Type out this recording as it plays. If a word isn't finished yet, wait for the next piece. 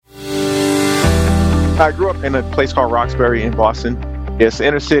I grew up in a place called Roxbury in Boston. It's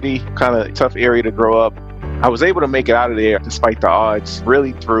inner city, kind of tough area to grow up. I was able to make it out of there despite the odds,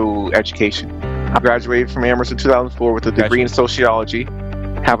 really through education. I graduated from Amherst in 2004 with a degree in sociology.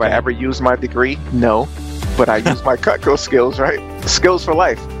 Have I ever used my degree? No, but I used my Cutco skills, right? Skills for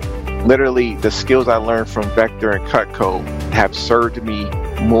life. Literally, the skills I learned from Vector and Cutco have served me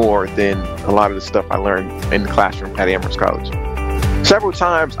more than a lot of the stuff I learned in the classroom at Amherst College. Several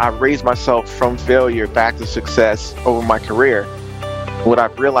times I've raised myself from failure back to success over my career. What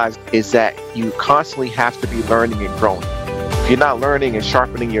I've realized is that you constantly have to be learning and growing. If you're not learning and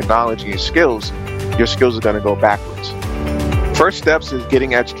sharpening your knowledge and your skills are going to go backwards. First steps is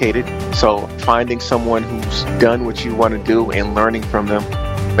getting educated. So finding someone who's done what you want to do and learning from them,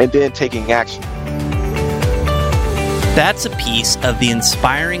 and then taking action. That's a piece of the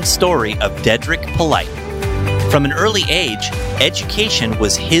inspiring story of Dedrick Polite. From an early age, education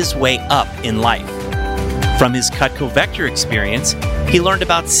was his way up in life. From his Cutco Vector experience, he learned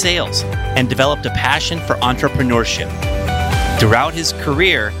about sales and developed a passion for entrepreneurship. Throughout his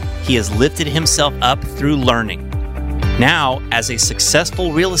career, he has lifted himself up through learning. Now, as a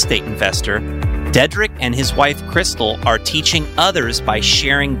successful real estate investor, Dedrick and his wife Crystal are teaching others by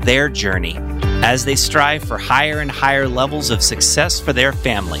sharing their journey as they strive for higher and higher levels of success for their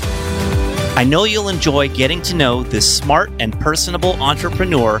family. I know you'll enjoy getting to know this smart and personable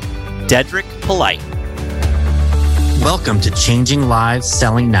entrepreneur, Dedrick Polite. Welcome to Changing Lives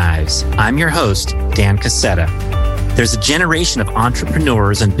Selling Knives. I'm your host, Dan Cassetta. There's a generation of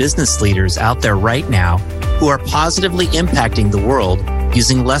entrepreneurs and business leaders out there right now who are positively impacting the world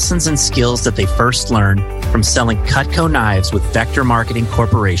using lessons and skills that they first learned from selling Cutco knives with Vector Marketing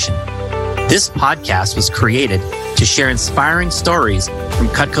Corporation. This podcast was created to share inspiring stories from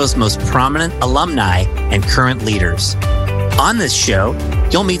Cutco's most prominent alumni and current leaders. On this show,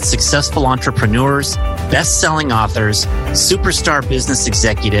 you'll meet successful entrepreneurs, best-selling authors, superstar business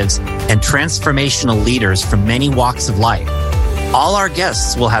executives, and transformational leaders from many walks of life. All our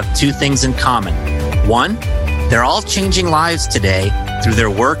guests will have two things in common. One, they're all changing lives today through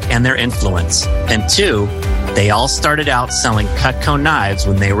their work and their influence. And two, they all started out selling Cutco knives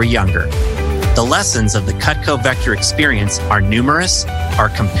when they were younger. The lessons of the Cutco Vector experience are numerous, are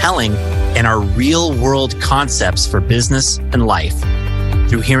compelling, and are real-world concepts for business and life.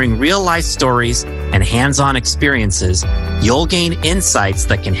 Through hearing real-life stories and hands-on experiences, you'll gain insights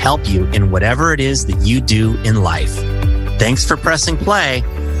that can help you in whatever it is that you do in life. Thanks for pressing play.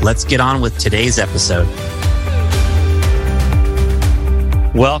 Let's get on with today's episode.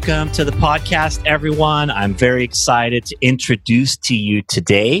 Welcome to the podcast, everyone. I'm very excited to introduce to you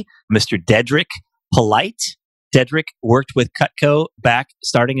today Mr. Dedrick Polite. Dedrick worked with Cutco back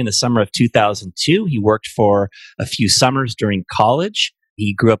starting in the summer of 2002. He worked for a few summers during college.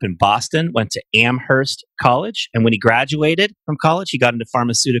 He grew up in Boston, went to Amherst College, and when he graduated from college, he got into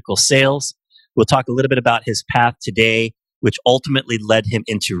pharmaceutical sales. We'll talk a little bit about his path today, which ultimately led him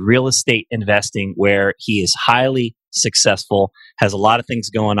into real estate investing, where he is highly successful, has a lot of things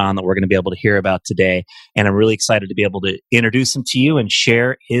going on that we're going to be able to hear about today. And I'm really excited to be able to introduce him to you and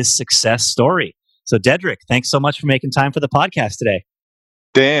share his success story. So Dedrick, thanks so much for making time for the podcast today.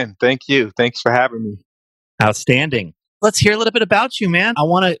 Dan, thank you. Thanks for having me. Outstanding. Let's hear a little bit about you, man. I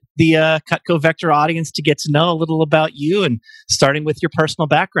want the Cutco Vector audience to get to know a little about you, and starting with your personal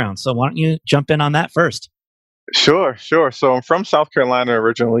background. So why don't you jump in on that first? Sure. So I'm from South Carolina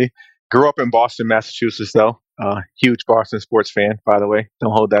originally. Grew up in Boston, Massachusetts, though. Huge Boston sports fan, by the way.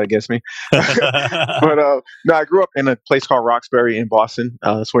 Don't hold that against me. But no, I grew up in a place called Roxbury in Boston.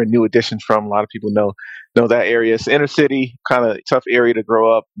 That's where New Edition's from. A lot of people know that area. It's inner city, kind of tough area to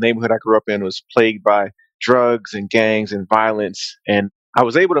grow up. The neighborhood I grew up in was plagued by drugs and gangs and violence. And I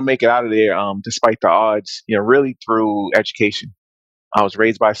was able to make it out of there despite the odds, really through education. I was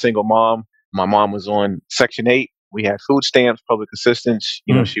raised by a single mom. My mom was on Section 8. We had food stamps, public assistance.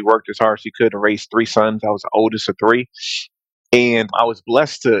 She worked as hard as she could to raise 3 sons. I was the oldest of 3. And I was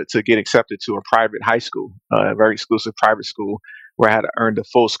blessed to get accepted to a private high school, a very exclusive private school, where I had earned a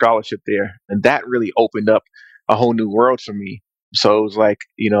full scholarship there. And that really opened up a whole new world for me. So it was like,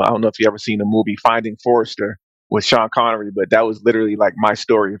 I don't know if you ever seen the movie Finding Forrester with Sean Connery, but that was literally like my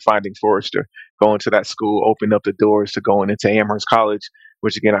story of Finding Forrester. Going to that school opened up the doors to going into Amherst College,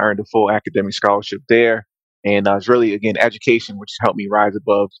 which again, I earned a full academic scholarship there. And I was really, again, education, which helped me rise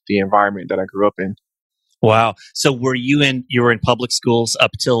above the environment that I grew up in. Wow. So were you were in public schools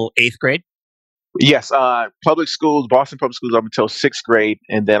up till 8th grade? Yes. Public schools, Boston public schools up until 6th grade.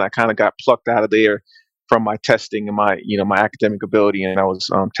 And then I kind of got plucked out of there from my testing and my academic ability. And I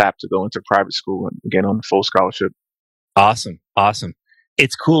was tapped to go into private school and again on a full scholarship. Awesome.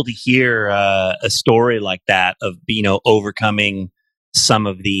 it's cool to hear a story like that of, overcoming some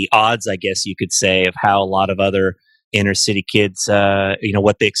of the odds, I guess you could say, of how a lot of other inner city kids,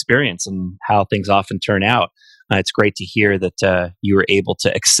 what they experience and how things often turn out. It's great to hear that you were able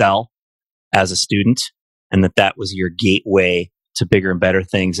to excel as a student and that was your gateway to bigger and better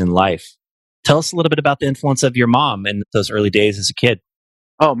things in life. Tell us a little bit about the influence of your mom in those early days as a kid.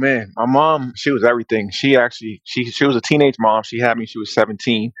 Oh man, my mom, she was everything. She was a teenage mom. She had me, she was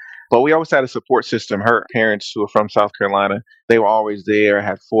 17. But we always had a support system. Her parents, who were from South Carolina, they were always there,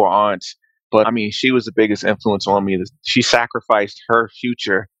 had four aunts. But I mean, she was the biggest influence on me. She sacrificed her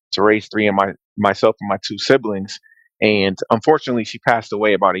future to raise three of myself and my two siblings. And unfortunately, she passed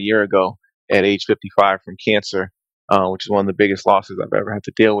away about a year ago at age 55 from cancer, which is one of the biggest losses I've ever had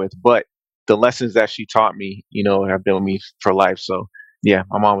to deal with. But the lessons that she taught me, have been with me for life. So yeah,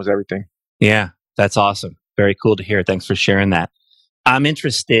 my mom was everything. Yeah, that's awesome. Very cool to hear. Thanks for sharing that. I'm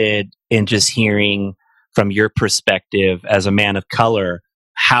interested in just hearing from your perspective as a man of color,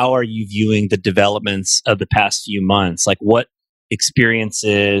 how are you viewing the developments of the past few months? Like what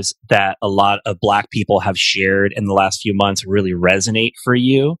experiences that a lot of Black people have shared in the last few months really resonate for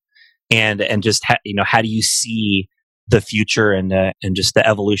you? And just, how do you see the future and just the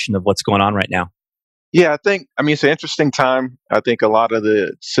evolution of what's going on right now? Yeah, it's an interesting time. I think a lot of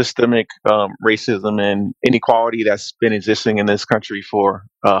the systemic racism and inequality that's been existing in this country for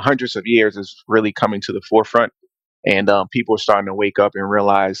hundreds of years is really coming to the forefront. And people are starting to wake up and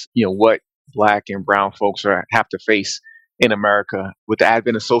realize, what Black and brown folks have to face in America. With the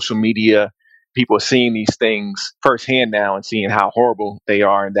advent of social media, people are seeing these things firsthand now and seeing how horrible they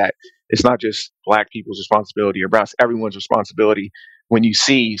are, and that it's not just Black people's responsibility or brown, it's everyone's responsibility when you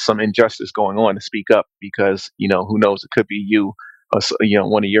see some injustice going on to speak up, because who knows, it could be you,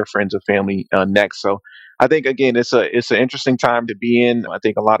 one of your friends or family next. So I think again, it's an interesting time to be in. I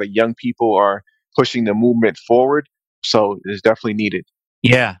think a lot of young people are pushing the movement forward, so it's definitely needed.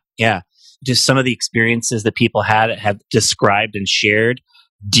 Yeah. Just some of the experiences that people have described and shared.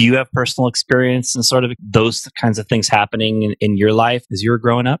 Do you have personal experience and sort of those kinds of things happening in your life as you were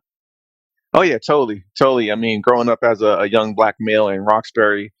growing up? Oh yeah, totally. I mean, growing up as a young Black male in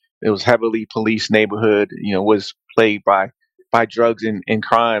Roxbury, it was heavily policed neighborhood. Was plagued by drugs and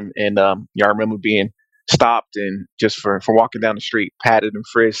crime. And I remember being stopped and just for walking down the street, patted and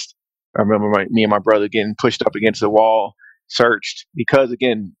frisked. I remember me and my brother getting pushed up against the wall, searched because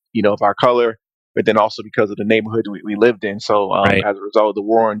again, of our color, but then also because of the neighborhood we lived in. So Right. as a result of the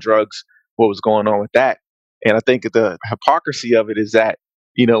war on drugs, what was going on with that? And I think the hypocrisy of it is that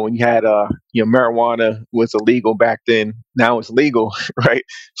when you had marijuana was illegal back then, now it's legal, right?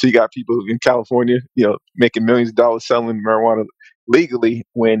 So you got people in California, making millions of dollars selling marijuana legally,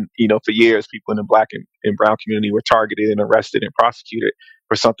 when for years people in the Black and brown community were targeted and arrested and prosecuted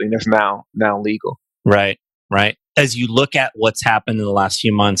for something that's now legal. Right. As you look at what's happened in the last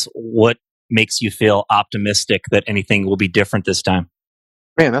few months, what makes you feel optimistic that anything will be different this time?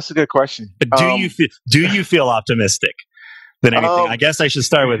 Man, that's a good question. But do you feel optimistic than anything? I guess I should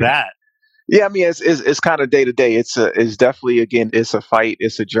start with that. Yeah, I mean, it's kind of day to day. It's definitely, again, it's a fight.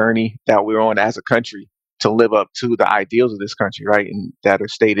 It's a journey that we're on as a country to live up to the ideals of this country, right? And that are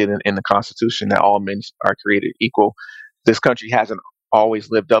stated in the Constitution, that all men are created equal. This country hasn't always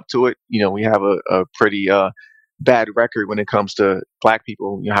lived up to it. We have a pretty bad record when it comes to Black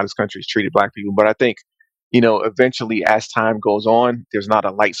people, how this country has treated Black people. But I think, eventually as time goes on, there's not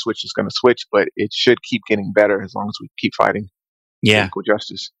a light switch that's going to switch, but it should keep getting better as long as we keep fighting for equal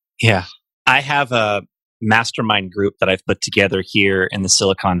justice. Yeah. I have a mastermind group that I've put together here in the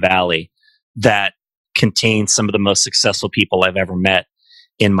Silicon Valley that contains some of the most successful people I've ever met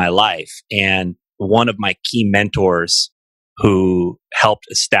in my life. And one of my key mentors who helped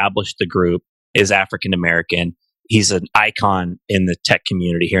establish the group is African American. He's an icon in the tech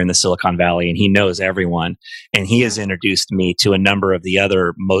community here in the Silicon Valley, and he knows everyone. And he has introduced me to a number of the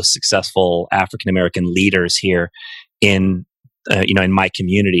other most successful African American leaders here in my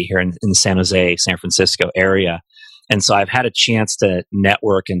community here in the San Jose, San Francisco area. And so I've had a chance to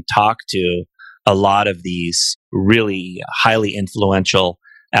network and talk to a lot of these really highly influential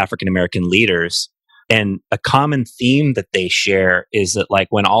African American leaders. And a common theme that they share is that, like,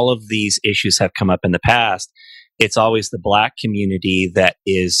 when all of these issues have come up in the past, it's always the Black community that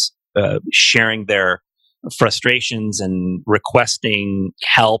is sharing their frustrations and requesting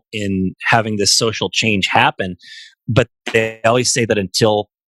help in having this social change happen. But they always say that until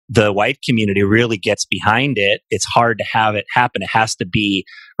the white community really gets behind it, it's hard to have it happen. It has to be,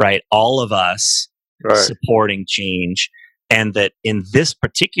 right, all of us supporting change. And that in this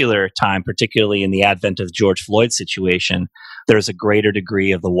particular time, particularly in the advent of the George Floyd situation, there's a greater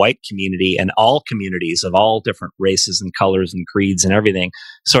degree of the white community and all communities of all different races and colors and creeds and everything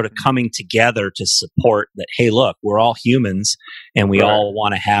sort of coming together to support that, hey, look, we're all humans and we all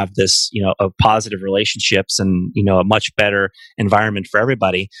want to have this, of positive relationships and, a much better environment for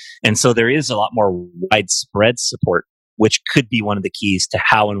everybody. And so there is a lot more widespread support, which could be one of the keys to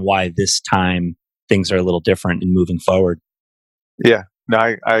how and why this time things are a little different in moving forward. Yeah, no,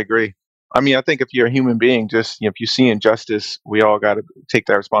 I agree. I mean, I think if you're a human being, just if you see injustice, we all got to take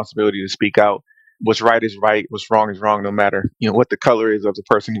that responsibility to speak out. What's right is right. What's wrong is wrong, no matter what the color is of the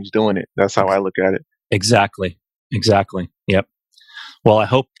person who's doing it. That's how I look at it. Exactly. Yep. Well, I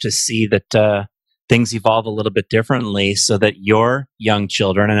hope to see that things evolve a little bit differently, so that your young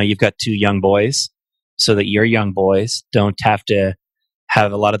children, I know you've got 2 young boys, so that your young boys don't have to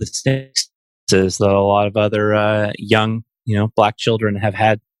have a lot of the sticks that a lot of other young, Black children have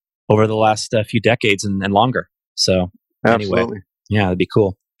had over the last few decades and longer. So Absolutely. Anyway, yeah, that'd be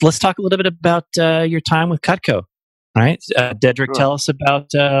cool. Let's talk a little bit about your time with Cutco. All right. Dedrick, Sure. Tell us about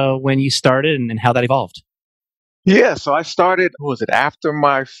when you started and how that evolved. Yeah, so I started, after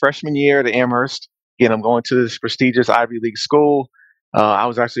my freshman year at Amherst. Again, I'm going to this prestigious Ivy League school. I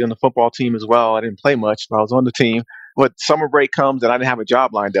was actually on the football team as well. I didn't play much, but I was on the team. But summer break comes and I didn't have a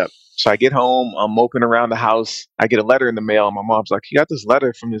job lined up. So I get home, I'm moping around the house. I get a letter in the mail. And my mom's like, you got this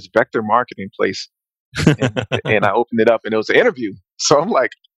letter from this Vector marketing place. And I opened it up and it was an interview. So I'm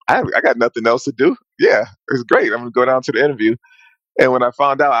like, I got nothing else to do. Yeah, it was great. I'm going to go down to the interview. And when I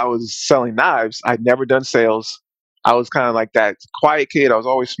found out I was selling knives, I'd never done sales. I was kind of like that quiet kid. I was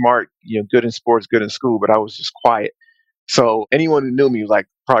always smart, good in sports, good in school, but I was just quiet. So anyone who knew me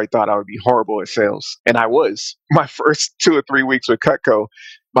probably thought I would be horrible at sales. And I was. My first 2 or 3 weeks with Cutco,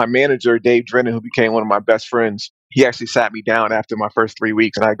 my manager, Dave Drennan, who became one of my best friends, he actually sat me down after my first 3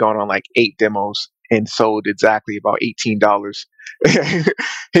 weeks and I'd gone on like 8 demos and sold exactly about $18.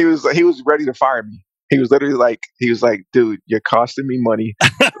 He was ready to fire me. He was like, dude, you're costing me money.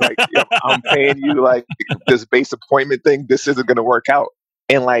 Like, I'm paying you like this base appointment thing. This isn't going to work out.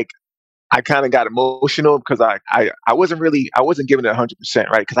 And I kind of got emotional because I wasn't giving it 100%,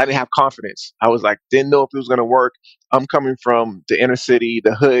 right? Because I didn't have confidence. I was like, didn't know if it was going to work. I'm coming from the inner city,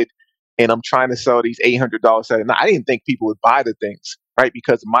 the hood, and I'm trying to sell these $800 sets. And I didn't think people would buy the things, right?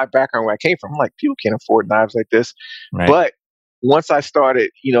 Because of my background where I came from, I'm like, people can't afford knives like this. Right. But once I started,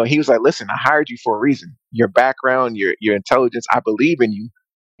 he was like, listen, I hired you for a reason. Your background, your intelligence, I believe in you.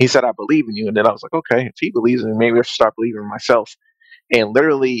 He said, I believe in you. And then I was like, okay, if he believes in me, maybe I should start believing in myself. And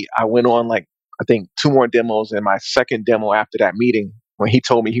literally, I went on I think 2 more demos. And my second demo after that meeting, when he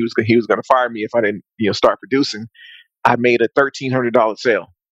told me he was going to fire me if I didn't start producing, I made a $1,300 sale.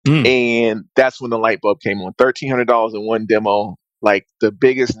 And that's when the light bulb came on. $1,300 in one demo, like the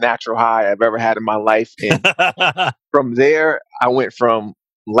biggest natural high I've ever had in my life. And from there, I went from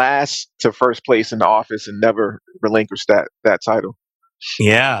last to first place in the office and never relinquished that title.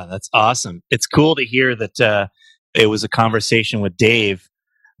 Yeah, that's awesome. It's cool to hear that it was a conversation with Dave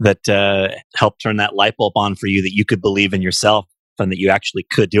that helped turn that light bulb on for you, that you could believe in yourself and that you actually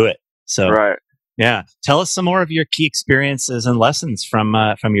could do it. So, right. Yeah. Tell us some more of your key experiences and lessons from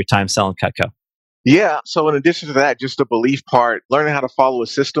your time selling Cutco. Yeah. So in addition to that, just the belief part, learning how to follow a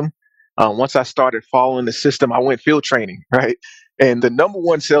system. Once I started following the system, I went field training, right? And the number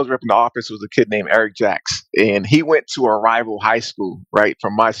one sales rep in the office was a kid named Eric Jacks. And he went to a rival high school, right,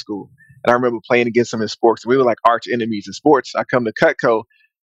 from my school. And I remember playing against him in sports. We were like arch enemies in sports. I come to Cutco.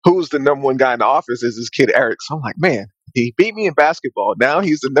 Who's the number one guy in the office is this kid, Eric. So I'm like, man, he beat me in basketball. Now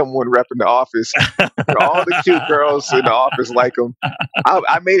he's the number one rep in the office. All the cute girls in the office like him.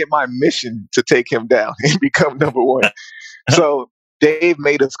 I made it my mission to take him down and become number one. So Dave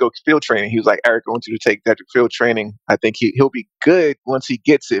made us go field training. He was like, Eric, I want you to take Dedrick field training. I think he'll be good once he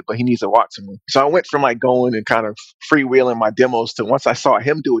gets it, but he needs to watch someone. So I went from going and kind of freewheeling my demos to once I saw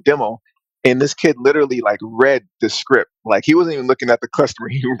him do a demo, and this kid literally read the script. He wasn't even looking at the customer.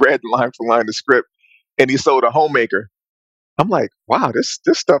 He read line for line the script, and he sold a homemaker. I'm like, wow, this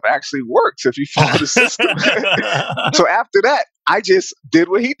stuff actually works if you follow the system. So after that, I just did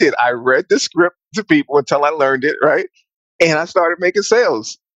what he did. I read the script to people until I learned it, right? And I started making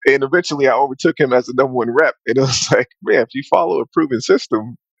sales. And eventually I overtook him as the number one rep. And it was like, man, if you follow a proven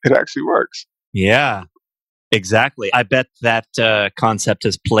system, it actually works. Yeah, exactly. I bet that concept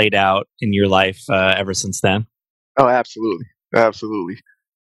has played out in your life ever since then. Oh, absolutely. Absolutely.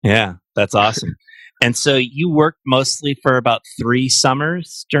 Yeah, that's awesome. And so you worked mostly for about 3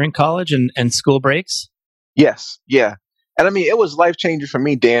 summers during college and school breaks? Yes. Yeah. And I mean, it was life-changing for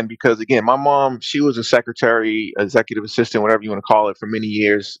me, Dan, because again, my mom, she was a secretary, executive assistant, whatever you want to call it, for many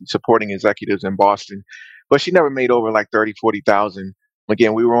years, supporting executives in Boston. but she never made over like 30, 40,000.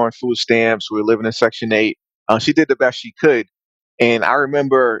 Again, we were on food stamps. We were living in Section 8. She did the best she could. And I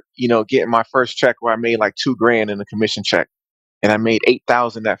remember, getting my first check where I made like 2 grand in a commission check, and I made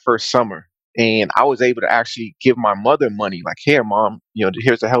 8,000 that first summer. And I was able to actually give my mother money, like, here, mom,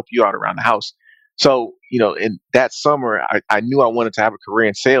 here's to help you out around the house. So, in that summer, I knew I wanted to have a career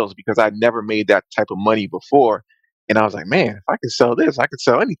in sales because I'd never made that type of money before. And I was like, man, if I could sell this, I could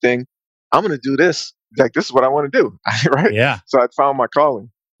sell anything. I'm going to do this. Like, this is what I want to do. Right. Yeah. So I found my calling.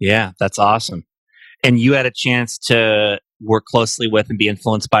 Yeah. That's awesome. And you had a chance to work closely with and be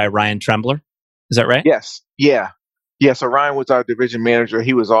influenced by Ryan Trembler. Is that right? Yes. Yeah. Yeah. So Ryan was our division manager.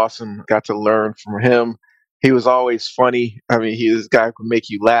 He was awesome. Got to learn from him. He was always funny. I mean, he was a guy who could make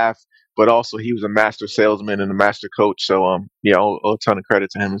you laugh, but also he was a master salesman and a master coach. So, owe a ton of credit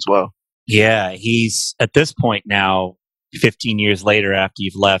to him as well. Yeah. He's at this point now, 15 years later after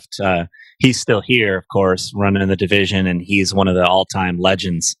you've left, he's still here, of course, running the division, and he's one of the all-time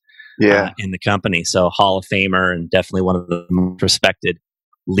legends in the company. So Hall of Famer and definitely one of the most respected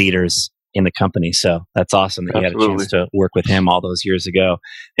leaders in the company. So that's awesome that you had a chance to work with him all those years ago.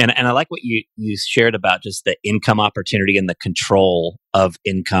 And I like what you shared about just the income opportunity and the control of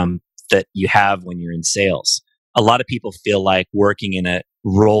income that you have when you're in sales. A lot of people feel like working in a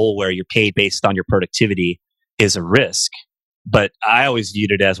role where you're paid based on your productivity is a risk. But I always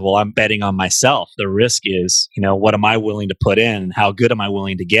viewed it as, well, I'm betting on myself. The risk is, what am I willing to put in? How good am I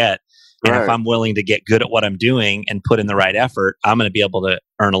willing to get? And if I'm willing to get good at what I'm doing and put in the right effort, I'm going to be able to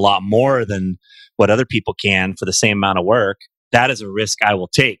earn a lot more than what other people can for the same amount of work. That is a risk I will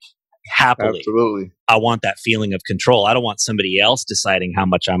take happily. Absolutely. I want that feeling of control. I don't want somebody else deciding how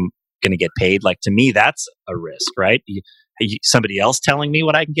much I'm going to get paid. Like, to me, that's a risk, right? Somebody else telling me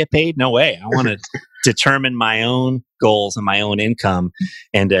what I can get paid? No way. I want to determine my own goals and my own income.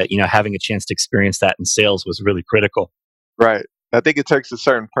 And, having a chance to experience that in sales was really critical. Right. I think it takes a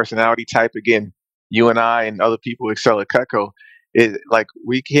certain personality type. Again, you and I and other people who excel at Cutco,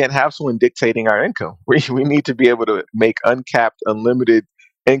 we can't have someone dictating our income. We need to be able to make uncapped, unlimited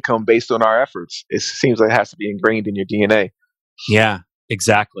income based on our efforts. It seems like it has to be ingrained in your DNA. Yeah,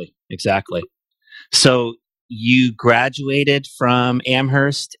 exactly. So you graduated from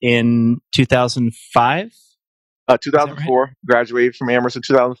Amherst in 2005? 2004. Right? Graduated from Amherst in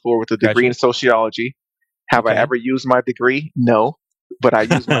 2004 with a degree in sociology. Have I ever used my degree? No, but I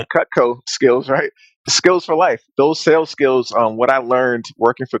used my Cutco skills, right? Skills for life. Those sales skills, what I learned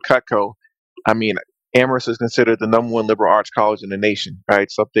working for Cutco, I mean, Amherst is considered the #1 liberal arts college in the nation, right?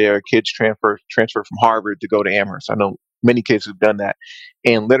 It's up there. Kids transfer from Harvard to go to Amherst. I know many kids who've done that.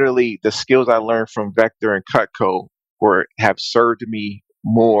 And literally the skills I learned from Vector and Cutco have served me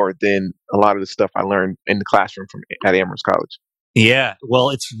more than a lot of the stuff I learned in the classroom at Amherst College. Yeah, well,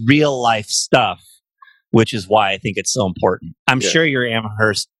 it's real life stuff, which is why I think it's so important. I'm sure your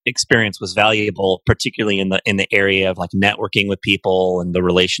Amherst experience was valuable, particularly in the area of like networking with people and the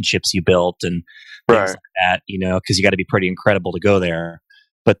relationships you built and things like that, because you got to be pretty incredible to go there.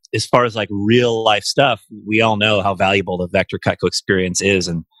 But as far as like real life stuff, we all know how valuable the Vector Cutco experience is,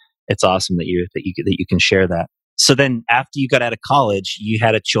 and it's awesome that you can share that. So then, after you got out of college, you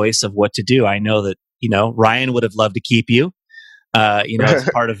had a choice of what to do. I know that Ryan would have loved to keep you. As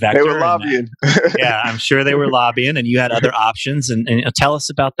part of Vector. They were lobbying. Yeah, I'm sure they were lobbying, and you had other options. And tell us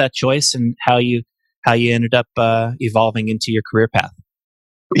about that choice and how you ended up evolving into your career path.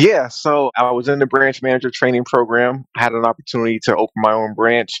 Yeah, so I was in the branch manager training program. I had an opportunity to open my own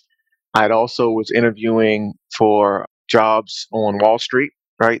branch. I also was interviewing for jobs on Wall Street,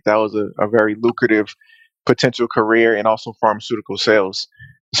 right? That was a very lucrative potential career, and also pharmaceutical sales.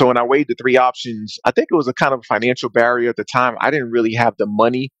 So when I weighed the 3 options, I think it was a kind of financial barrier at the time. I didn't really have the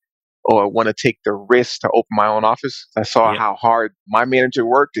money or want to take the risk to open my own office. I saw how hard my manager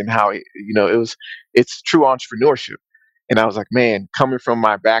worked and how it's true entrepreneurship. And I was like, man, coming from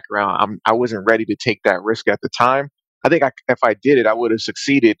my background, I wasn't ready to take that risk at the time. I think if I did it, I would have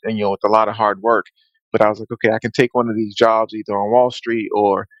succeeded, and with a lot of hard work. But I was like, okay, I can take one of these jobs either on Wall Street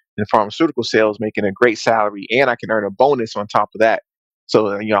or in pharmaceutical sales, making a great salary, and I can earn a bonus on top of that. So,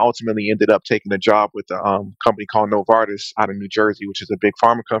 I ultimately ended up taking a job with a company called Novartis out of New Jersey, which is a big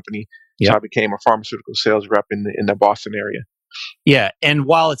pharma company. So I became a pharmaceutical sales rep in the Boston area. Yeah, and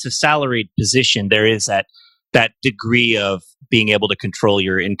while it's a salaried position, there is that degree of being able to control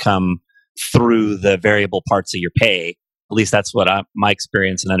your income through the variable parts of your pay. At least that's what my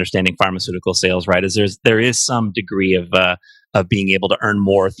experience in understanding pharmaceutical sales, right? Is there is some degree of being able to earn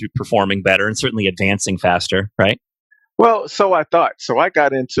more through performing better and certainly advancing faster, right? Well, so I thought. So I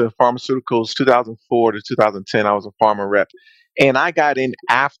got into pharmaceuticals 2004 to 2010. I was a pharma rep. And I got in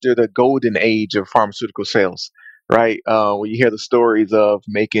after the golden age of pharmaceutical sales, right? Where you hear the stories of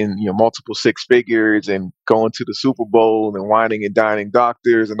making, multiple six figures and going to the Super Bowl and whining and dining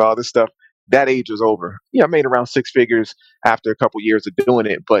doctors and all this stuff. That age was over. Yeah, I made around six figures after a couple years of doing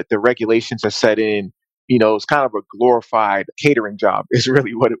it, but the regulations have set in. It's kind of a glorified catering job. Is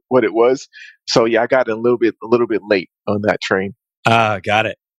really what it was. So yeah, I got in a little bit late on that train. Got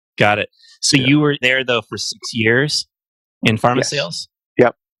it. Got it. So Yeah. you were there though for 6 years in pharma Yes. sales?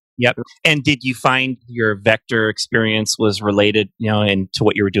 Yep. Yep. And did you find your Vector experience was related, to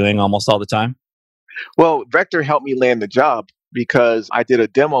what you were doing almost all the time? Well, Vector helped me land the job because I did a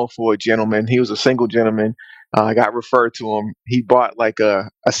demo for a gentleman. He was a single gentleman. I got referred to him. He bought like a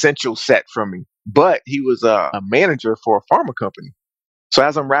essential set from me, but he was a manager for a pharma company. So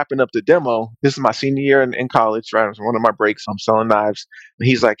as I'm wrapping up the demo, this is my senior year in college, right? It was one of my breaks. I'm selling knives. And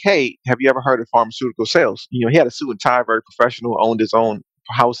he's like, "Hey, have you ever heard of pharmaceutical sales?" He had a suit and tie, very professional, owned his own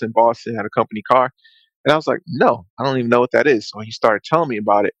house in Boston, had a company car. And I was like, "No, I don't even know what that is." So he started telling me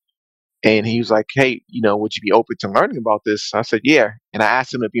about it. And he was like, "Hey, would you be open to learning about this?" I said, "Yeah." And I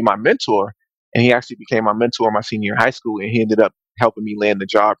asked him to be my mentor. And he actually became my mentor my senior year in high school. And he ended up helping me land the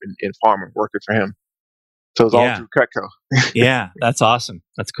job in pharma, working for him. So it was all Yeah. through Cutco. Yeah, that's awesome.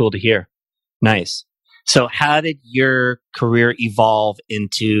 That's cool to hear. Nice. So how did your career evolve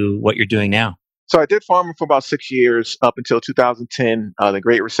into what you're doing now? So I did pharma for about 6 years up until 2010. The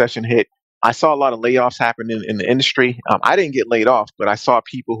Great Recession hit. I saw a lot of layoffs happen in the industry. I didn't get laid off, but I saw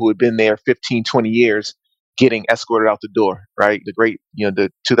people who had been there 15, 20 years getting escorted out the door, right? The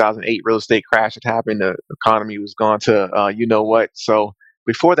 2008 real estate crash had happened. The economy was gone to you know what. So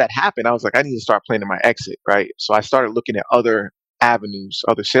before that happened, I was like, I need to start planning my exit, right? So I started looking at other avenues,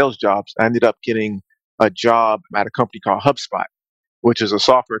 other sales jobs. I ended up getting a job at a company called HubSpot, which is a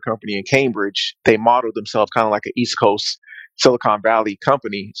software company in Cambridge. They modeled themselves kind of like an East Coast Silicon Valley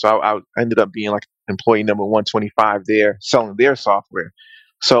company. So I ended up being like employee number 125 there, selling their software.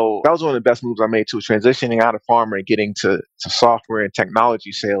 So that was one of the best moves I made too, transitioning out of pharma and getting to software and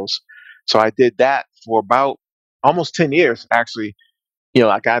technology sales. So I did that for about almost 10 years, actually.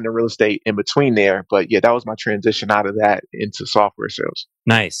 I got into real estate in between there, but yeah, that was my transition out of that into software sales.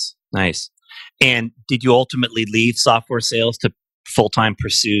 Nice. Nice. And did you ultimately leave software sales to full-time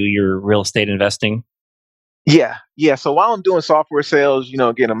pursue your real estate investing? Yeah, yeah. So while I'm doing software sales,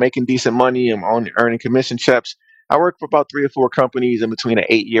 again, I'm making decent money. I'm earning commission checks. I work for about three or four companies in between an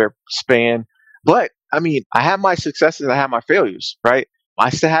 8 year span. But I mean, I have my successes, I have my failures, right? I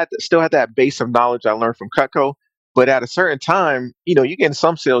still had that base of knowledge I learned from Cutco. But at a certain time, you get in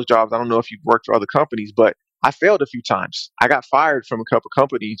some sales jobs. I don't know if you've worked for other companies, but I failed a few times. I got fired from a couple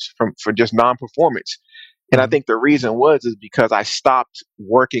companies for just non-performance. And I Mhm. think the reason is because I stopped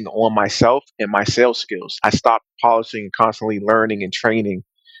working on myself and my sales skills. I stopped polishing and constantly learning and training.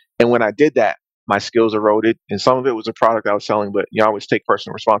 And when I did that, my skills eroded. And some of it was a product I was selling, but you always take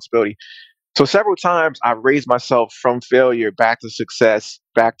personal responsibility. So several times I raised myself from failure back to success,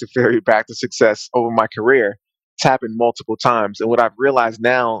 back to failure, back to success over my career. It's happened multiple times. And what I've realized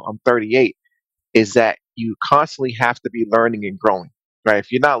now, I'm 38, is that you constantly have to be learning and growing, right?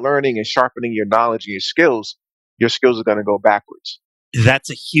 If you're not learning and sharpening your knowledge and your skills are going to go backwards. That's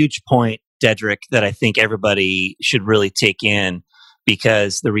a huge point, Dedrick, that I think everybody should really take in,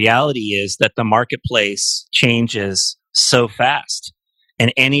 because the reality is that the marketplace changes so fast.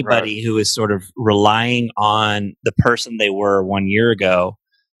 And anybody who is sort of relying on the person they were 1 year ago,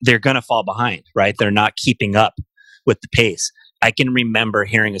 they're going to fall behind, right? They're not keeping up with the pace. I can remember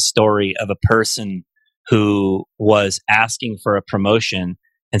hearing a story of a person who was asking for a promotion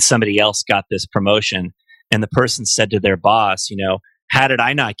and somebody else got this promotion. And the person said to their boss, how did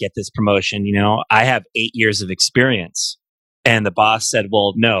I not get this promotion? I have 8 years of experience. And the boss said,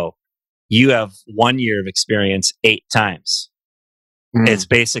 well, no, you have 1 year of experience 8 times. It's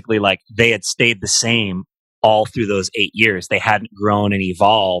basically like they had stayed the same all through those 8 years. They hadn't grown and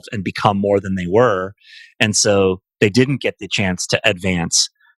evolved and become more than they were. And so they didn't get the chance to advance.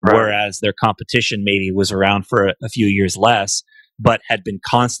 Right. Whereas their competition maybe was around for a few years less, but had been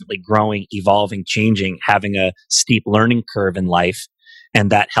constantly growing, evolving, changing, having a steep learning curve in life. And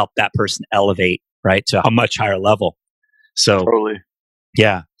that helped that person elevate, right, to a much higher level. So, Totally.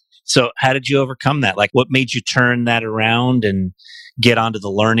 yeah. So how did you overcome that? Like, what made you turn that around and get onto the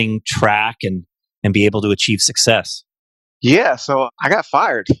learning track and be able to achieve success? Yeah, so I got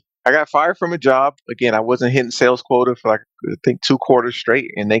fired. I got fired from a job. Again, I wasn't hitting sales quota for like I think 2 quarters straight,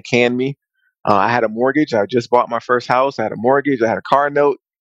 and they canned me. I had a mortgage. I just bought my first house. I had a mortgage. I had a car note.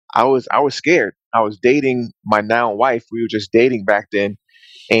 I was scared. I was dating my now wife. We were just dating back then,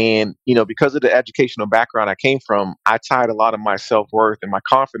 And, because of the educational background I came from, I tied a lot of my self-worth and my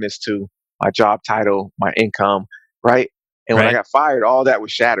confidence to my job title, my income, right? And when I Right. got fired, all that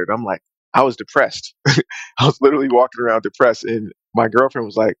was shattered. I'm like, I was depressed. I was literally walking around depressed. And my girlfriend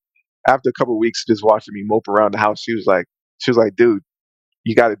was like, after a couple of weeks just watching me mope around the house, she was like, dude,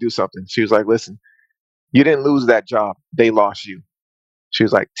 you got to do something. She was like, listen, you didn't lose that job. They lost you. She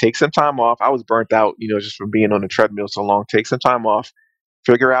was like, take some time off. I was burnt out, just from being on the treadmill so long. Take some time off.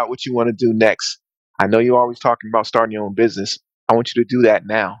 Figure out what you want to do next. I know you're always talking about starting your own business. I want you to do that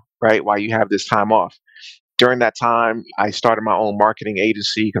now, right? While you have this time off. During that time, I started my own marketing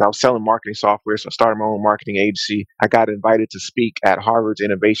agency because I was selling marketing software. So I started my own marketing agency. I got invited to speak at Harvard's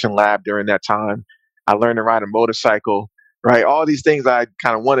Innovation Lab during that time. I learned to ride a motorcycle, right? All these things I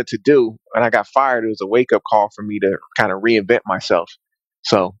kind of wanted to do. When I got fired, it was a wake up call for me to kind of reinvent myself.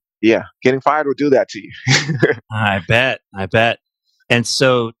 So, yeah, getting fired will do that to you. I bet. I bet. And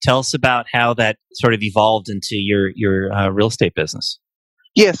so tell us about how that sort of evolved into your real estate business.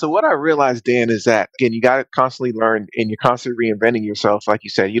 Yeah, so what I realized, Dan, is that, again, you got to constantly learn and you're constantly reinventing yourself. Like you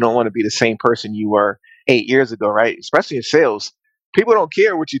said, you don't want to be the same person you were 8 years ago, right? Especially in sales. People don't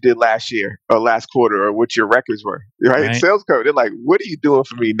care what you did last year or last quarter or what your records were, right? In Right. sales code, they're like, what are you doing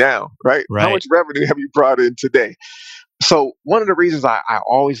for me now, right? How Right. much revenue have you brought in today? So one of the reasons I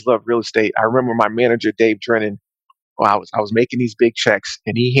always loved real estate, I remember my manager, Dave Drennan, well, I was making these big checks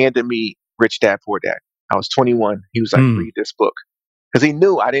and he handed me Rich Dad Poor Dad. I was 21. He was like, Mm. read this book. Because he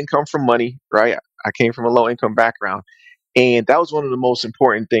knew I didn't come from money, right? I came from a low income background. And that was one of the most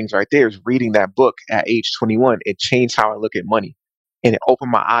important things right there is reading that book at age 21. It changed how I look at money and it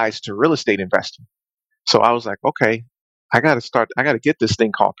opened my eyes to real estate investing. So I was like, okay, I got to get this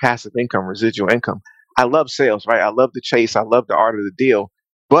thing called passive income, residual income. I love sales, right? I love the chase. I love the art of the deal,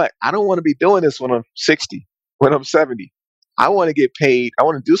 but I don't want to be doing this when I'm 60, when I'm 70. I want to get paid. I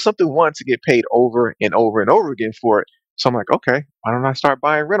want to do something once to get paid over and over and over again for it. So I'm like, okay, why don't I start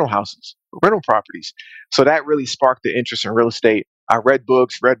buying rental houses, rental properties? So that really sparked the interest in real estate. I read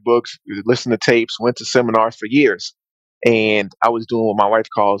books, listened to tapes, went to seminars for years. And I was doing what my wife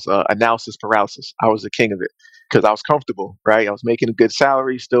calls analysis paralysis. I was the king of it because I was comfortable, right? I was making a good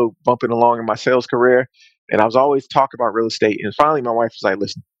salary, still bumping along in my sales career. And I was always talking about real estate. And finally, my wife was like,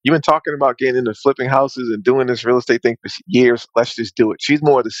 listen, you've been talking about getting into flipping houses and doing this real estate thing for years. Let's just do it. She's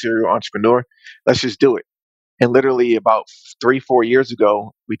more the serial entrepreneur. Let's just do it. And literally about 3, 4 years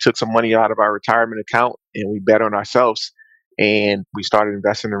ago, we took some money out of our retirement account and we bet on ourselves and we started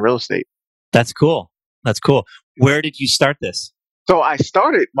investing in real estate. That's cool. That's cool. Where did you start this? So I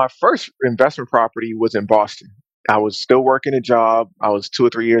started my first investment property was in Boston. I was still working a job. I was 2 or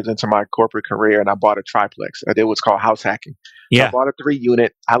 3 years into my corporate career and I bought a triplex. I did what's called house hacking. So I Yeah. bought a 3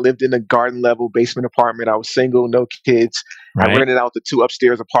 unit. I lived in a garden level basement apartment. I was single, no kids. I Right. rented out the 2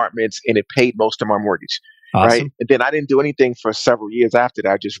 upstairs apartments and it paid most of my mortgage. Right. Awesome. And then I didn't do anything for several years after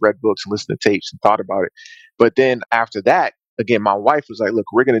that. I just read books and listened to tapes and thought about it. But then after that, again, my wife was like, look,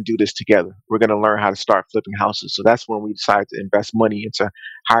 we're going to do this together. We're going to learn how to start flipping houses. So that's when we decided to invest money into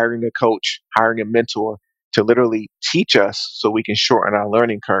hiring a coach, hiring a mentor to literally teach us so we can shorten our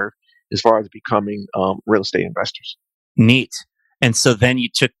learning curve as far as becoming real estate investors. Neat. And so then you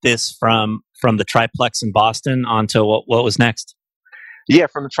took this from the triplex in Boston onto what was next? Yeah,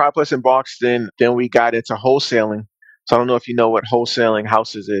 from the triplex in Boston, then we got into wholesaling. So I don't know if you know what wholesaling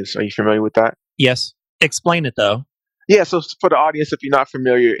houses is. Are you familiar with that? Yes. Explain it though. Yeah, so for the audience, if you're not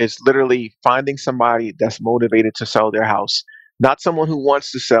familiar, it's literally finding somebody that's motivated to sell their house. Not someone who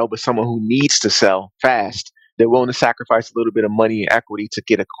wants to sell, but someone who needs to sell fast. They're willing to sacrifice a little bit of money and equity to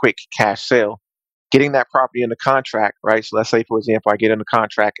get a quick cash sale. Getting that property in the contract, right? So let's say, for example, I get in the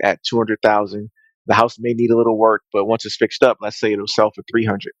contract at 200,000. The house may need a little work, but once it's fixed up, let's say it'll sell for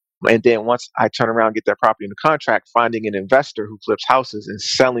 300. And then once I turn around and get that property in the contract, finding an investor who flips houses and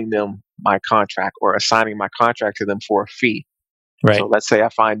selling them my contract or assigning my contract to them for a fee. Right. So let's say I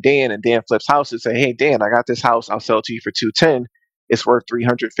find Dan and Dan flips houses. Say, hey Dan, I got this house. I'll sell it to you for 210. It's worth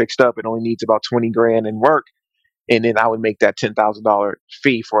 300 fixed up. It only needs about 20 grand in work. And then I would make that $10,000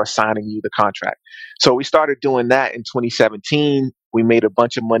 fee for assigning you the contract. So we started doing that in 2017. We made a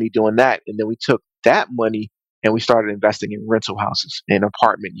bunch of money doing that. And then we took that money and we started investing in rental houses and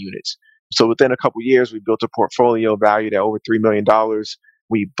apartment units. So within a couple of years, we built a portfolio valued at over $3 million.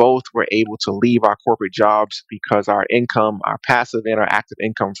 We both were able to leave our corporate jobs because our income, our passive and our active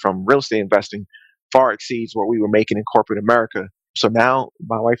income from real estate investing far exceeds what we were making in corporate America. So now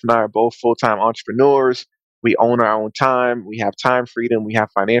my wife and I are both full-time entrepreneurs. We own our own time. We have time freedom. We have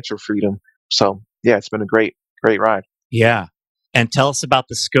financial freedom. So yeah, it's been a great ride. Yeah. And tell us about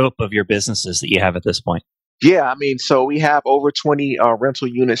the scope of your businesses that you have at this point. Yeah, I mean, so we have over 20 rental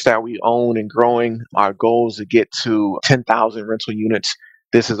units that we own and growing. Our goal is to get to 10,000 rental units.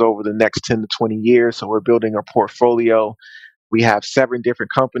 This is over the next 10 to 20 years. So we're building a portfolio. We have 7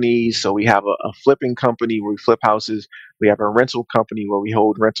 different companies. So we have a flipping company where we flip houses. We have a rental company where we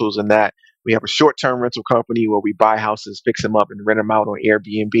hold rentals in that. We have a short-term rental company where we buy houses, fix them up, and rent them out on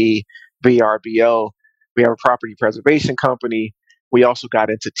Airbnb, VRBO. We have a property preservation company. We also got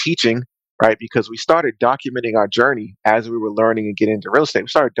into teaching, right? Because we started documenting our journey as we were learning and getting into real estate. We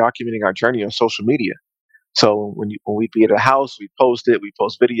started documenting our journey on social media. So when we'd be at a house, we post it, we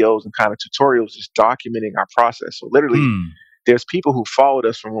post videos and kind of tutorials, just documenting our process. So literally, Hmm. there's people who followed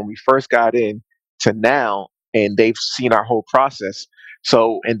us from when we first got in to now, and they've seen our whole process.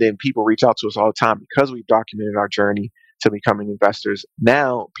 So, and then people reach out to us all the time because we've documented our journey to becoming investors.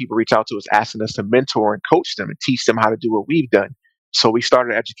 Now, people reach out to us asking us to mentor and coach them and teach them how to do what we've done. So, we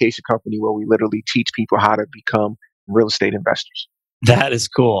started an education company where we literally teach people how to become real estate investors. That is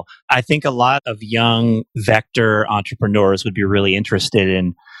cool. I think a lot of young vector entrepreneurs would be really interested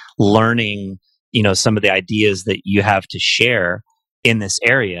in learning, some of the ideas that you have to share in this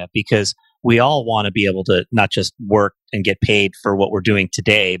area, because we all want to be able to not just work and get paid for what we're doing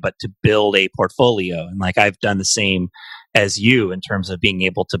today, but to build a portfolio. And like I've done the same as you in terms of being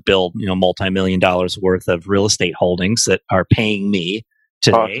able to build, multi-million dollars worth of real estate holdings that are paying me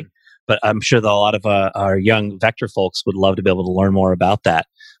today. Awesome. But I'm sure that a lot of our young Vector folks would love to be able to learn more about that.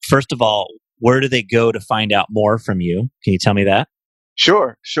 First of all, where do they go to find out more from you? Can you tell me that?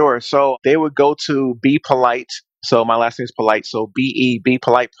 Sure, sure. So they would go to Be Polite. So my last name is Polite. So Be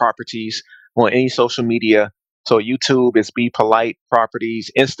Polite Properties on any social media. So YouTube is Be Polite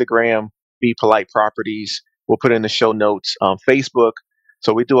Properties, Instagram Be Polite Properties. We'll put in the show notes. Facebook.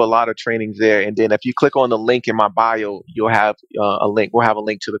 So we do a lot of trainings there. And then if you click on the link in my bio, you'll have a link. We'll have a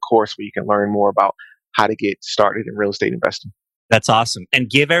link to the course where you can learn more about how to get started in real estate investing. That's awesome. And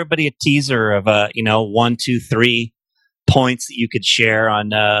give everybody a teaser of, 1, 2, 3 points that you could share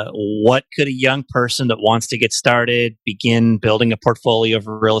on what could a young person that wants to get started begin building a portfolio of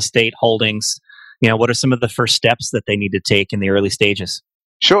real estate holdings. What are some of the first steps that they need to take in the early stages?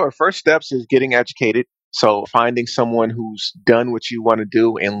 Sure. First steps is getting educated. So finding someone who's done what you want to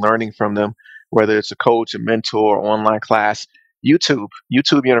do and learning from them, whether it's a coach, a mentor, online class. YouTube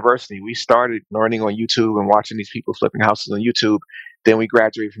University. We started learning on YouTube and watching these people flipping houses on YouTube. Then we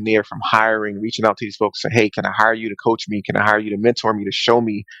graduated from there, from hiring, reaching out to these folks, saying, hey, can I hire you to coach me? Can I hire you to mentor me, to show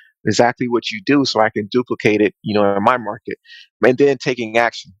me exactly what you do so I can duplicate it, in my market? And then taking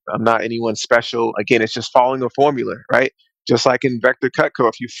action. I'm not anyone special. Again, it's just following a formula, right? Just like in Vector Cutco,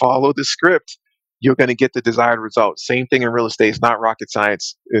 if you follow the script, you're going to get the desired result. Same thing in real estate. It's not rocket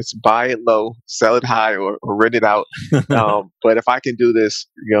science. It's buy it low, sell it high, or rent it out. But if I can do this,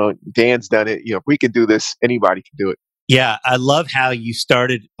 Dan's done it. If we can do this, anybody can do it. Yeah, I love how you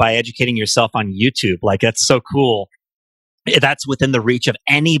started by educating yourself on YouTube. Like, that's so cool. That's within the reach of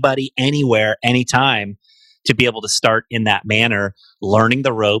anybody, anywhere, anytime, to be able to start in that manner, learning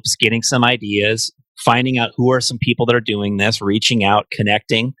the ropes, getting some ideas, finding out who are some people that are doing this, reaching out,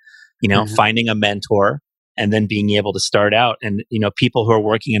 connecting, finding a mentor, and then being able to start out. And, people who are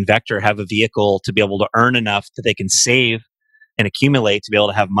working in Vector have a vehicle to be able to earn enough that they can save and accumulate to be able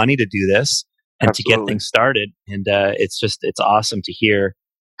to have money to do this and Absolutely. to get things started. And it's awesome to hear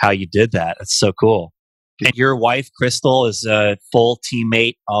how you did that. It's so cool. And your wife, Crystal, is a full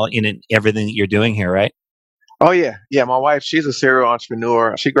teammate all in everything that you're doing here, right? Oh, yeah. Yeah, my wife, she's a serial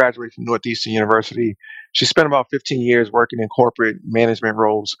entrepreneur. She graduated from Northeastern University. She spent about 15 years working in corporate management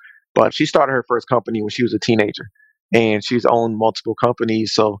roles, but she started her first company when she was a teenager, and she's owned multiple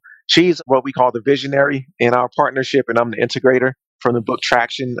companies. So she's what we call the visionary in our partnership, and I'm the integrator from the book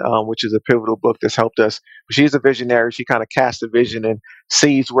Traction, which is a pivotal book that's helped us. But she's a visionary. She kind of casts the vision and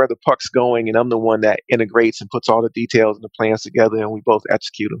sees where the puck's going, and I'm the one that integrates and puts all the details and the plans together, and we both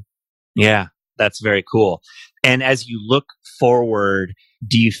execute them. Yeah, that's very cool. And as you look forward,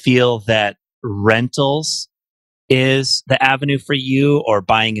 do you feel that rentals is the avenue for you, or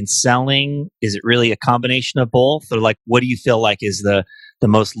buying and selling? Is it really a combination of both? Or like, what do you feel like is the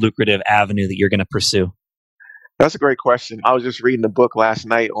most lucrative avenue that you're going to pursue? That's a great question. I was just reading a book last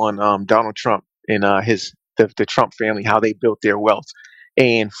night on Donald Trump and the Trump family, how they built their wealth.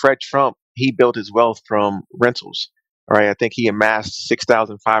 And Fred Trump, he built his wealth from rentals. All right, I think he amassed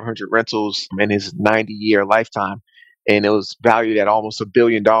 6,500 rentals in his 90-year lifetime, and it was valued at almost $1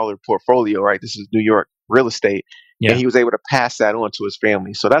 billion portfolio. Right, this is New York real estate, Yeah. and he was able to pass that on to his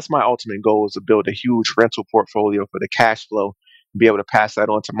family. So that's my ultimate goal: is to build a huge rental portfolio for the cash flow, and be able to pass that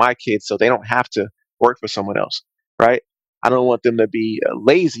on to my kids, so they don't have to work for someone else. Right. I don't want them to be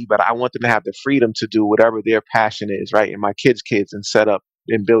lazy, but I want them to have the freedom to do whatever their passion is, right? And my kids, and set up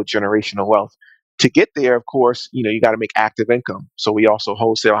and build generational wealth. To get there, of course, you got to make active income. So we also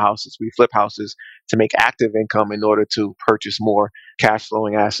wholesale houses, we flip houses to make active income in order to purchase more cash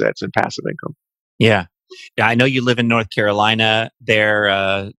flowing assets and passive income. Yeah. Yeah, I know you live in North Carolina,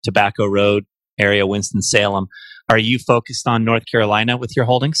 there, Tobacco Road area, Winston-Salem. Are you focused on North Carolina with your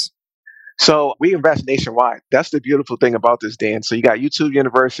holdings? So we invest nationwide. That's the beautiful thing about this, Dan. So you got YouTube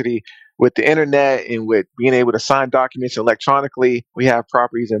University with the internet and with being able to sign documents electronically. We have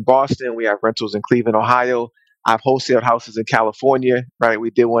properties in Boston. We have rentals in Cleveland, Ohio. I've wholesaled houses in California, right?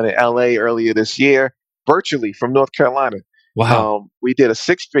 We did one in LA earlier this year, virtually from North Carolina. Wow. We did a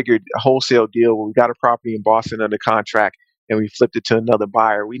six-figure wholesale deal where we got a property in Boston under contract and we flipped it to another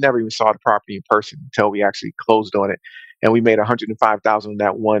buyer. We never even saw the property in person until we actually closed on it. And we made $105,000 in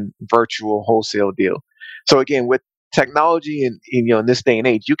that one virtual wholesale deal. So again, with technology and in this day and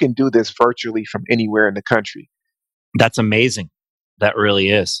age, you can do this virtually from anywhere in the country. That's amazing. That really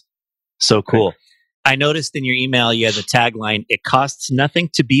is. So cool. I noticed in your email you had the tagline, "It costs nothing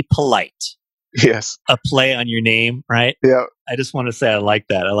to be polite." Yes. A play on your name, right? Yeah. I just want to say I like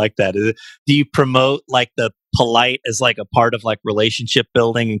that. I like that. Do you promote like the polite as like a part of like relationship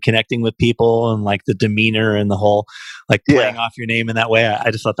building and connecting with people and like the demeanor and the whole like playing off your name in that way?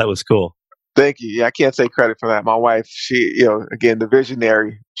 I just thought that was cool. Thank you. Yeah, I can't take credit for that. My wife, she, again, the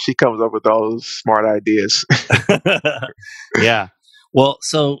visionary, she comes up with all those smart ideas. Yeah. Well,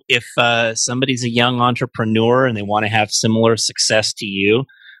 so if somebody's a young entrepreneur and they want to have similar success to you,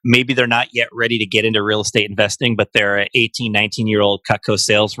 maybe they're not yet ready to get into real estate investing, but they're an 18, 19-year-old Cutco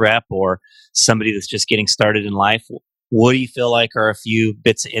sales rep or somebody that's just getting started in life. What do you feel like are a few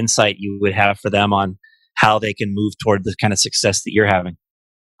bits of insight you would have for them on how they can move toward the kind of success that you're having?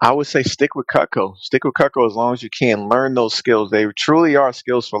 I would say stick with Cutco. Stick with Cutco as long as you can. Learn those skills. They truly are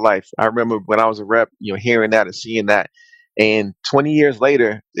skills for life. I remember when I was a rep, hearing that and seeing that. And 20 years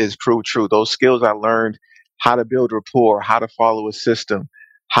later is proved true. Those skills I learned, how to build rapport, how to follow a system,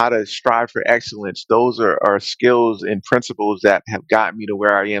 how to strive for excellence. Those are skills and principles that have gotten me to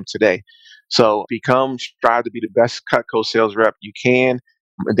where I am today. So strive to be the best Cutco sales rep you can.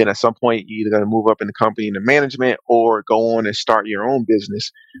 And then at some point, you're either going to move up in the company into management or go on and start your own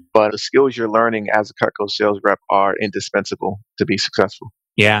business. But the skills you're learning as a Cutco sales rep are indispensable to be successful.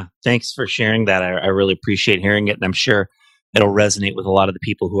 Yeah. Thanks for sharing that. I really appreciate hearing it. And I'm sure it'll resonate with a lot of the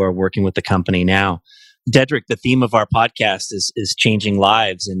people who are working with the company now. Dedrick, the theme of our podcast is changing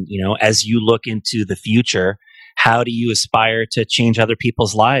lives. And, as you look into the future, how do you aspire to change other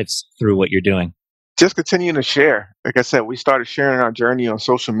people's lives through what you're doing? Just continuing to share. Like I said, we started sharing our journey on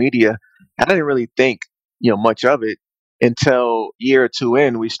social media. I didn't really think, much of it until year or two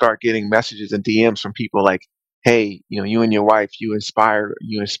in, we start getting messages and DMs from people like, "Hey, you and your wife, you inspire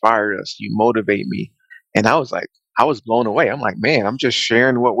us, you motivate me." And I was blown away. I'm like, man, I'm just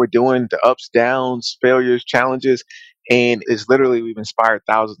sharing what we're doing, the ups, downs, failures, challenges. And it's literally, we've inspired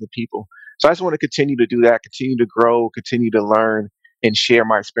thousands of people. So I just want to continue to do that, continue to grow, continue to learn and share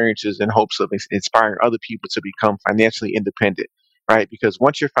my experiences in hopes of inspiring other people to become financially independent, right? Because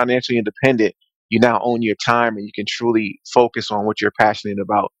once you're financially independent, you now own your time and you can truly focus on what you're passionate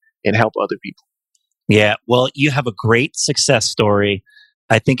about and help other people. Yeah. Well, you have a great success story.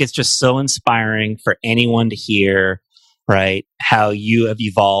 I think it's just so inspiring for anyone to hear, right? How you have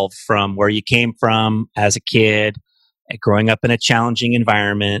evolved from where you came from as a kid, growing up in a challenging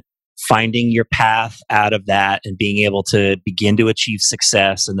environment, finding your path out of that and being able to begin to achieve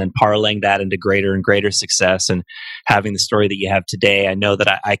success and then parlaying that into greater and greater success and having the story that you have today. I know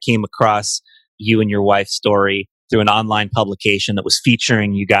that I came across you and your wife's story through an online publication that was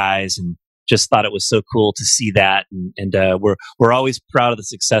featuring you guys and just thought it was so cool to see that. And we're always proud of the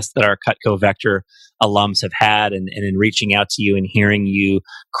success that our Cutco Vector alums have had. And in reaching out to you and hearing you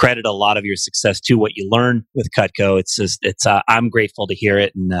credit a lot of your success to what you learned with Cutco, I'm grateful to hear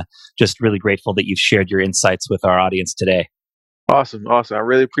it and just really grateful that you've shared your insights with our audience today. Awesome. I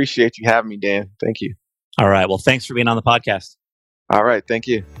really appreciate you having me, Dan. Thank you. All right. Well, thanks for being on the podcast. All right. Thank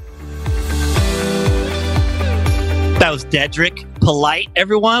you. That was Dedrick Polite,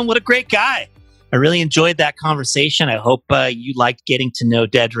 everyone. What a great guy. I really enjoyed that conversation. I hope you liked getting to know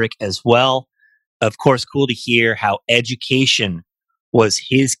Dedrick as well. Of course, cool to hear how education was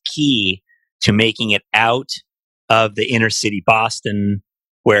his key to making it out of the inner city Boston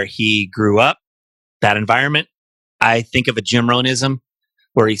where he grew up, that environment. I think of a Jim Rohnism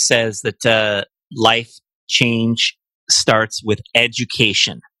where he says that life change starts with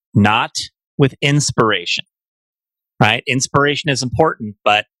education, not with inspiration. Right? Inspiration is important,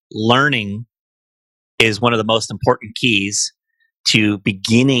 but learning is one of the most important keys to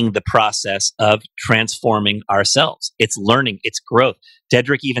beginning the process of transforming ourselves. It's learning, it's growth.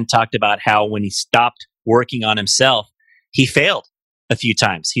 Dedrick even talked about how when he stopped working on himself, he failed a few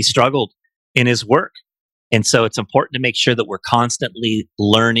times. He struggled in his work. And so it's important to make sure that we're constantly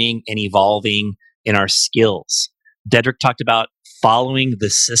learning and evolving in our skills. Dedrick talked about following the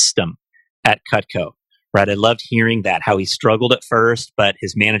system at Cutco, right? I loved hearing that, how he struggled at first, but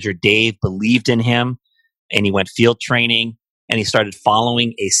his manager, Dave, believed in him and he went field training and he started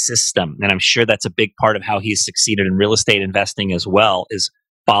following a system. And I'm sure that's a big part of how he's succeeded in real estate investing as well, is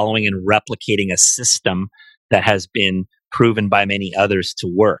following and replicating a system that has been proven by many others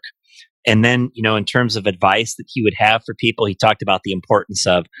to work. And then, in terms of advice that he would have for people, he talked about the importance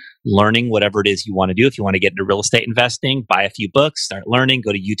of learning whatever it is you want to do. If you want to get into real estate investing, buy a few books, start learning,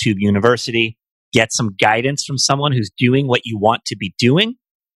 go to YouTube University, get some guidance from someone who's doing what you want to be doing,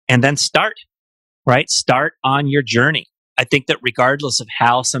 and then start, right? Start on your journey. I think that regardless of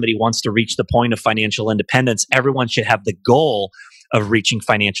how somebody wants to reach the point of financial independence, everyone should have the goal of reaching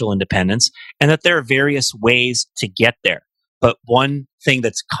financial independence, and that there are various ways to get there. But one thing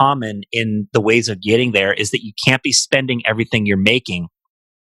that's common in the ways of getting there is that you can't be spending everything you're making.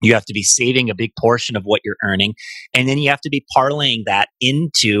 You have to be saving a big portion of what you're earning. And then you have to be parlaying that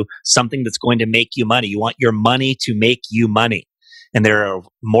into something that's going to make you money. You want your money to make you money. And there are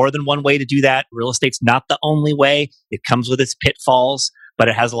more than one way to do that. Real estate's not the only way. It comes with its pitfalls, but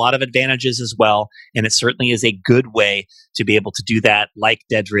it has a lot of advantages as well. And it certainly is a good way to be able to do that. Like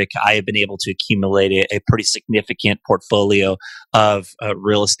Dedrick, I have been able to accumulate a pretty significant portfolio of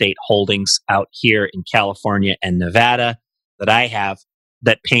real estate holdings out here in California and Nevada that I have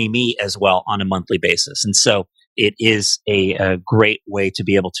that pay me as well on a monthly basis. And so it is a great way to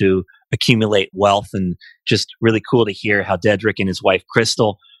be able to accumulate wealth, and just really cool to hear how Dedrick and his wife,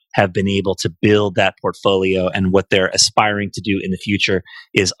 Crystal, have been able to build that portfolio, and what they're aspiring to do in the future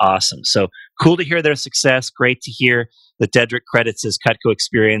is awesome. So cool to hear their success. Great to hear that Dedrick credits his Cutco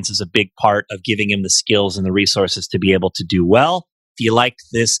experience as a big part of giving him the skills and the resources to be able to do well. If you liked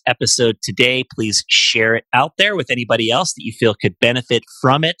this episode today, please share it out there with anybody else that you feel could benefit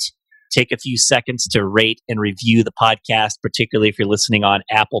from it. Take a few seconds to rate and review the podcast, particularly if you're listening on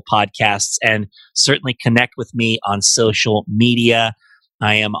Apple Podcasts, and certainly connect with me on social media.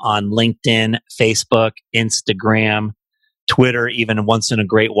 I am on LinkedIn, Facebook, Instagram, Twitter, even once in a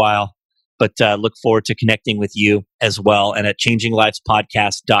great while. But look forward to connecting with you as well. And at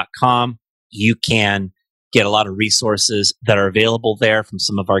changinglivespodcast.com, you can get a lot of resources that are available there from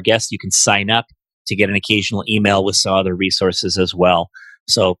some of our guests. You can sign up to get an occasional email with some other resources as well.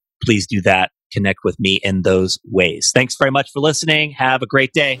 So please do that. Connect with me in those ways. Thanks very much for listening. Have a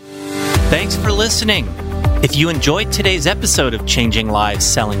great day. Thanks for listening. If you enjoyed today's episode of Changing Lives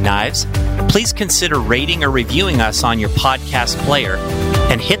Selling Knives, please consider rating or reviewing us on your podcast player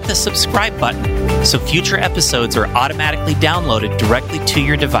and hit the subscribe button so future episodes are automatically downloaded directly to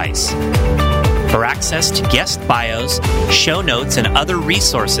your device. For access to guest bios, show notes, and other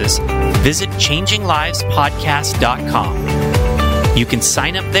resources, visit changinglivespodcast.com. You can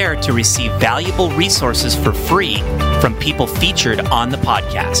sign up there to receive valuable resources for free from people featured on the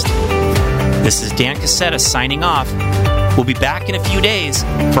podcast. This is Dan Cassetta signing off. We'll be back in a few days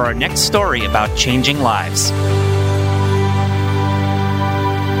for our next story about changing lives.